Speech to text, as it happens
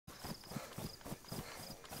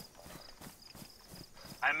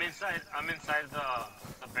I'm inside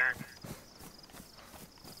the barrack.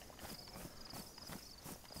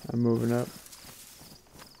 I'm moving up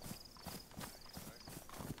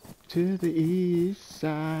to the east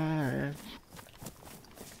side.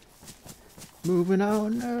 Moving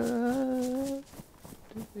on up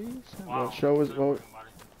to the east side. Wow, What show was good morning, buddy.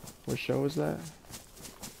 what show was that?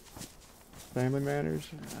 Family Matters?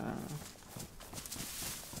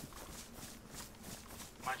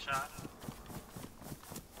 My shot.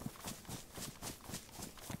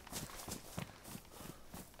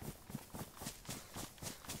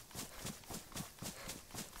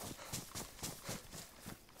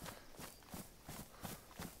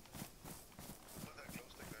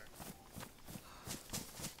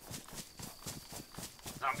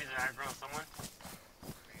 Zombies are aggroing someone.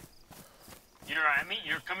 You're at me?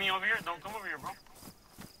 You're coming over here? Don't come over here, bro.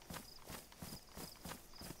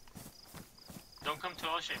 Don't come to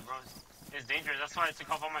L-shape, bro. It's dangerous. That's why I took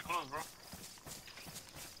off all my clothes, bro.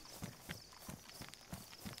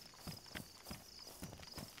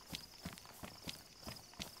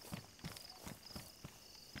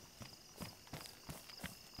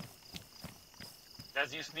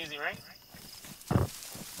 That's you sneezing, right?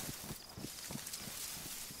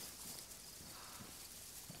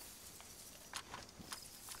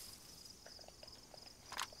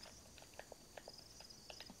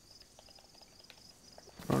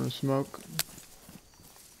 Throwing smoke.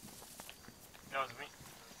 That was me.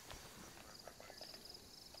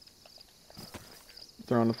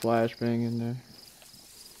 Throwing a flashbang in there.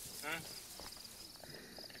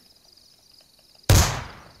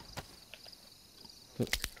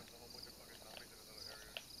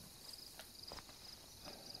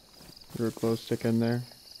 Threw a glow stick in there.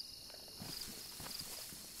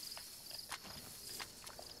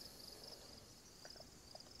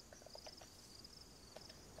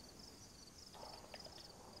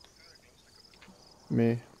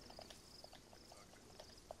 Me.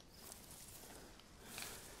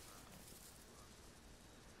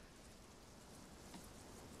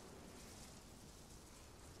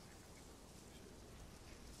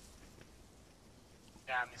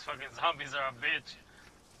 Damn, these fucking zombies are a bitch.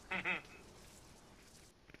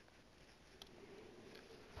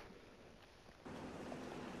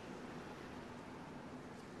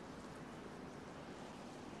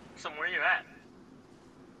 So where you at?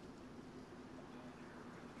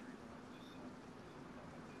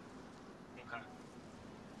 Okay.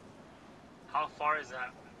 How far is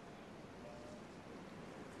that?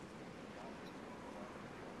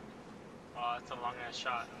 Oh, it's a long ass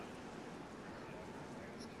shot.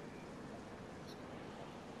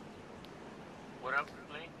 What up,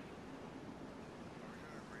 Lee?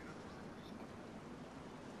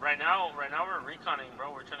 Right now we're reconning,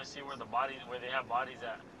 bro. We're trying to see where they have bodies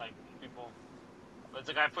at. Like, people. There's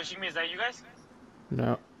a guy pushing me. Is that you guys?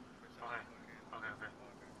 No. Okay. Okay.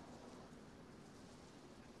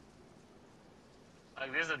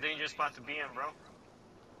 Like, this is a dangerous spot to be in, bro.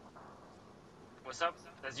 What's up?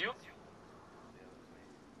 That's you?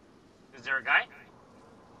 Is there a guy?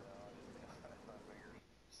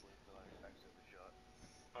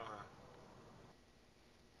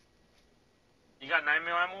 You got 9mm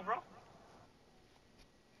ammo, bro?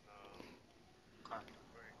 Okay.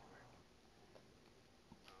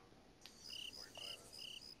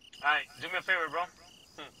 Alright, do me a favor, bro.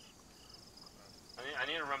 I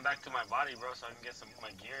need to run back to my body, bro, so I can get my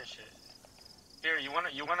gear and shit. Here, you wanna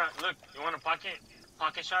look? You want a pocket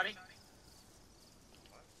shotty?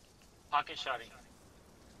 Pocket shotty.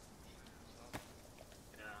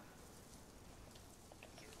 Yeah.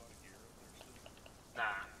 Nah,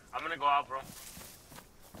 I'm gonna go out, bro.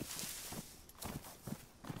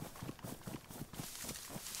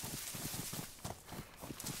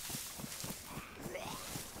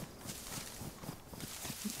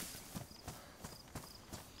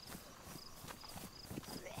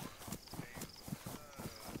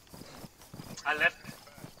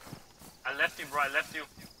 I left you, bro. I left you.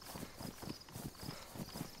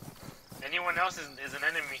 Anyone else is an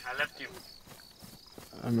enemy. I left you.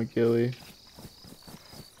 I'm a ghillie.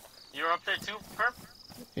 You're up there too, Perp?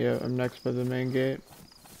 Yeah, I'm next by the main gate.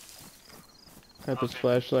 Got this Okay.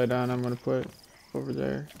 flashlight on I'm gonna put over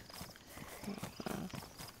there.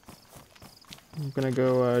 I'm gonna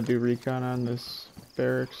go do recon on this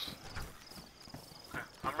barracks. Okay.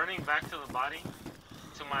 I'm running back to the body,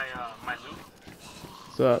 to my my loot.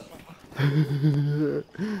 What's up?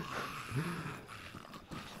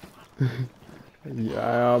 Yeah,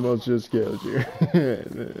 I almost just killed you.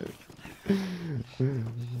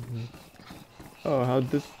 Oh, how'd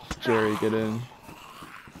this Jerry get in?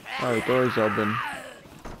 Oh, the door's open.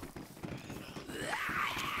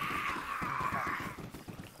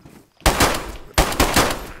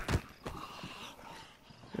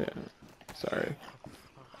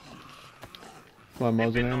 Want They've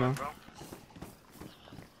Mosin been ammo? knowing, bro.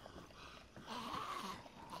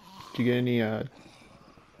 Did you get any Nah,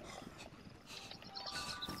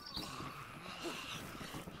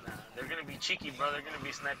 they're gonna be cheeky, bro. They're gonna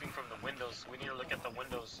be sniping from the windows. We need to look at the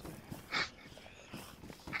windows.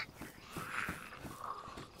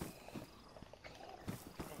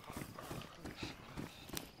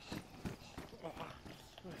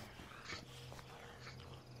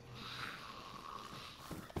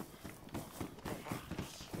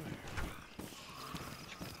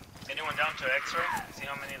 Anyone down to X-ray? See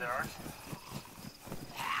how many there are?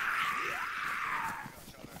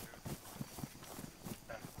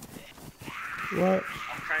 what?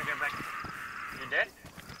 I'm trying to get back. You're dead?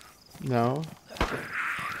 No.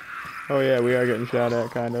 Oh yeah, we are getting shot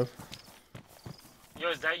at, kind of. Yo,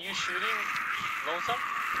 is that you shooting, Lonesome?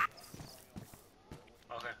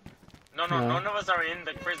 Okay. No, No. none of us are in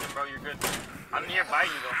the prison, bro. You're good. I'm nearby you,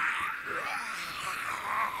 though.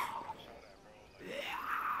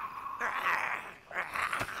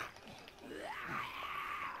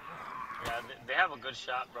 Yeah, they have a good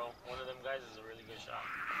shot, bro. One of them guys is a really good shot.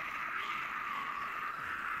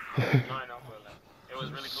 No, I know, but like, it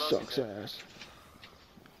was really close. Sucks He said. ass.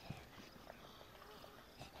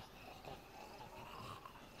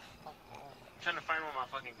 I'm trying to find where my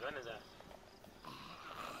fucking gun is at.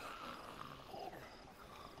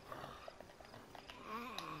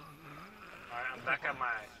 Alright, I'm back at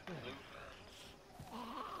my loot.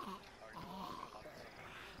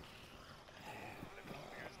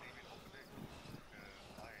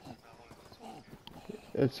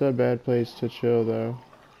 It's a bad place to chill though,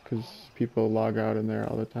 because people log out in there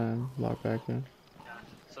all the time, log back in. Yeah.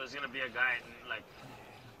 So there's gonna be a guy, like,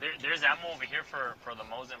 there's ammo over here for the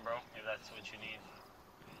Mosin, bro, if that's what you need.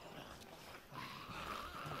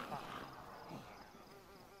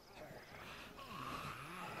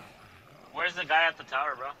 Where's the guy at the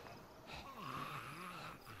tower, bro?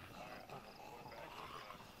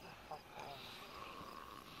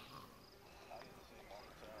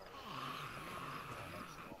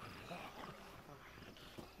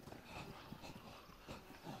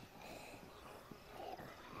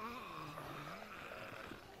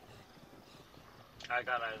 I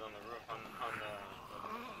got eyes on the roof, on the...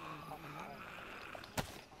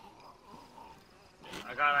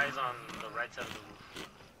 I got eyes on the right side of the roof.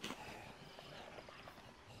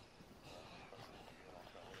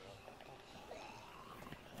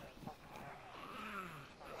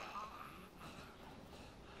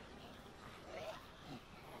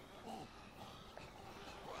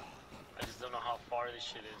 I just don't know how far this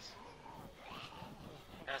shit is.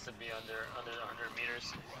 It has to be under 100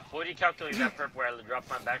 meters. What do you calculate that perp where I dropped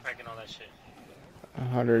my backpack and all that shit?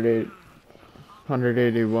 108,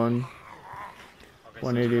 181, Okay,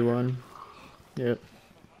 181. Yep.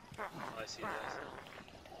 Oh, I see this.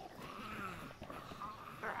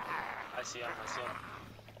 I see him.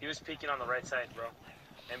 He was peeking on the right side, bro.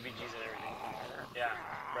 MVGs and everything. Yeah,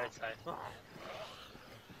 right side.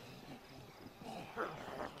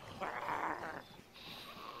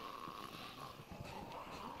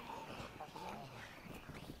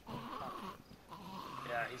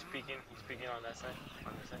 Yeah, he's peeking on that side,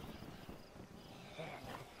 on this side.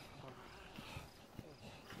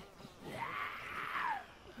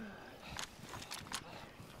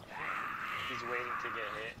 He's waiting to get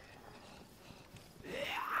hit.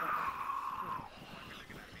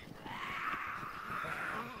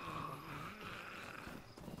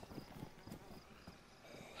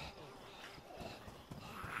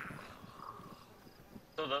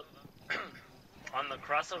 So the on the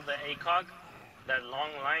cross of the ACOG, that long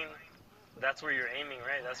line, that's where you're aiming,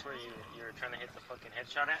 right? That's where you're trying to hit the fucking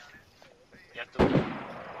headshot at. You have to.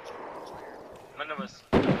 None of us.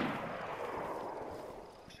 Okay.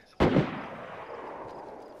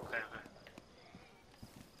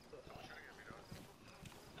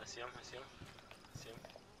 I see him.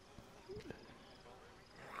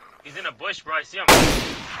 He's in a bush, bro. I see him.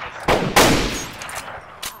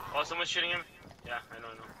 Oh, someone's shooting him. Yeah, I know.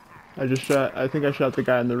 I think I shot the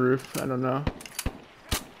guy on the roof. I don't know.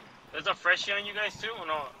 There's a freshie on you guys too, or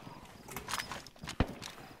no?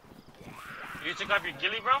 You took off your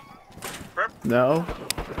ghillie, bro? Perp? No.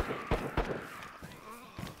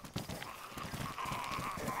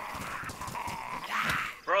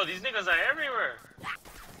 Bro, these niggas are everywhere.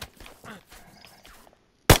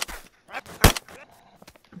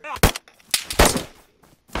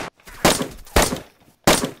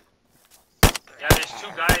 Yeah, there's two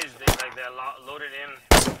guys. They're loaded in.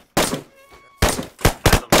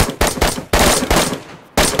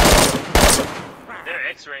 They're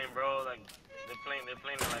X-raying, bro. Like they're playing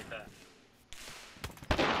it like that.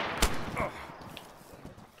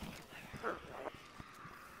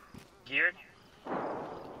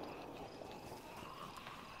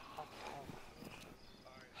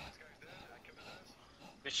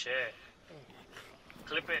 shit.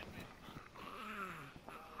 Clip it.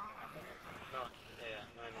 No, yeah,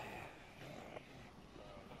 no, I know.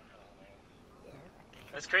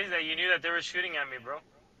 That's crazy that you knew that they were shooting at me, bro. Alright,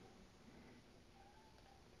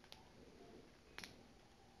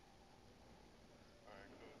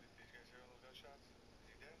 cool. Did you guys hear all those gunshots? Is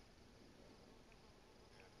he dead?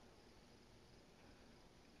 Yeah.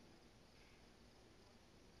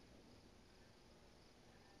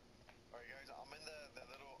 Alright, guys, I'm in that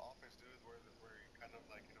little office, dude, where you kind of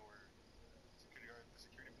like, you know, where the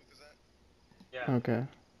security booth is at. Yeah. Okay.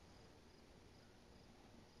 Yeah,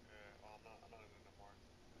 well, I'm not in it no more.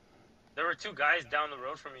 There were two guys down the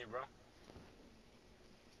road from you, bro.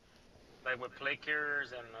 Like with plate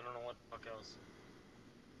carriers and I don't know what the fuck else.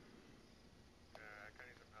 Yeah, I kinda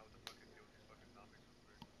need some help to fucking deal with these fucking zombies real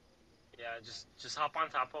quick. Yeah, just hop on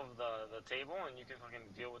top of the table and you can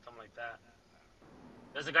fucking deal with them like that.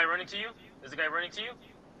 There's a guy running to you. There's a guy running to you.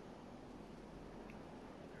 Yeah.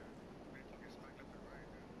 I'm getting fucking smacked left and right,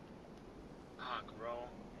 dude. Fuck, bro.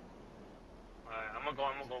 Alright, I'm gonna go,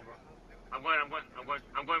 bro. I'm going, bro.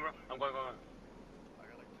 I'm going. I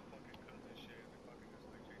got like two fucking guns and shit, and they're fucking just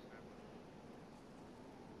like chasing after me.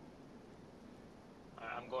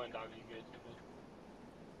 Alright, I'm going, dog. You good?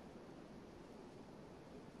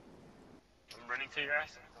 I'm running to your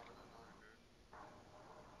ass. Alright, dude.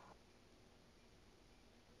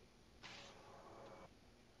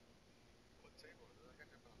 What table? I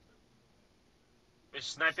can't jump on the table. It's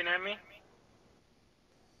sniping at me.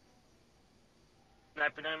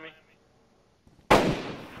 Sniping at me. I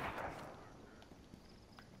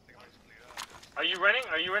think I might split up, dude. Are you running?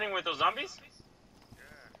 Are you running with those zombies?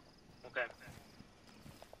 Yeah. Okay.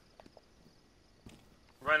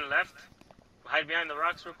 Run left. Hide behind the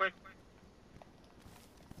rocks real quick.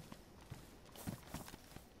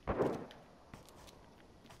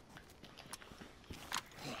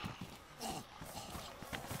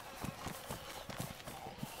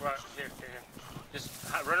 Right, here. Just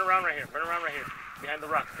run around right here. Behind the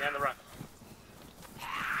rock.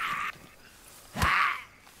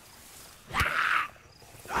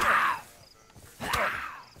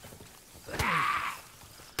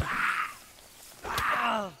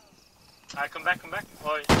 Alright, come back.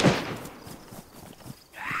 Oh,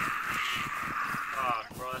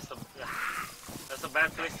 bro, that's a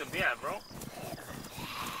bad place to be at, bro.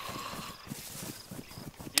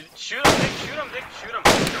 You shoot him, Dick. Shoot him.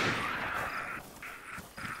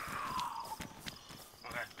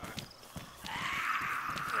 Okay.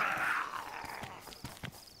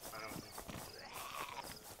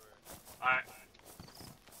 Alright.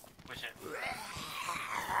 Push it.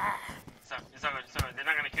 It's all good. They're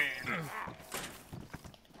not gonna kill you.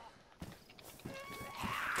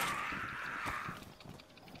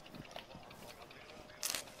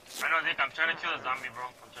 I know, Dick. I'm trying to kill a zombie, bro.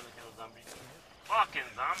 Fucking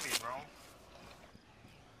zombie, bro.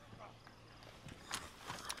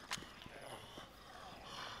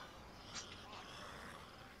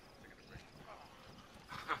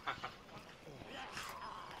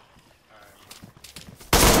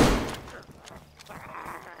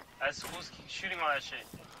 That's who's shooting all that shit.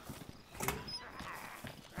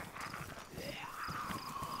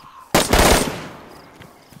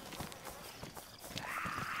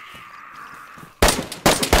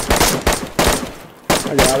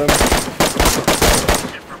 I got him.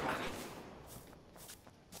 Shit, purple.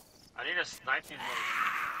 I need to snipe these ones.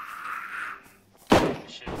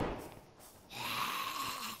 Shit.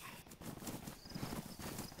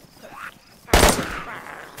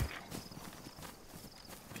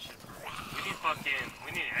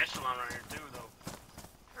 We need an echelon right here too, though.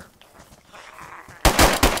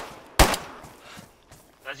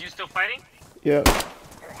 That's you still fighting? Yep.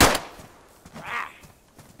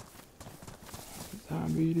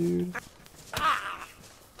 Zombie, dude.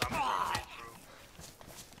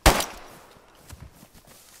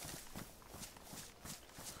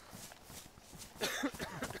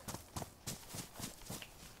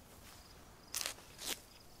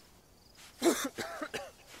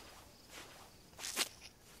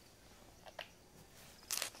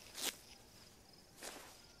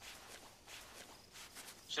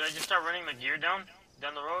 Should I just start running the gear down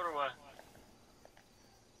the road, or what?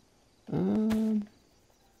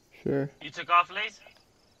 Sure. You took off, Lace?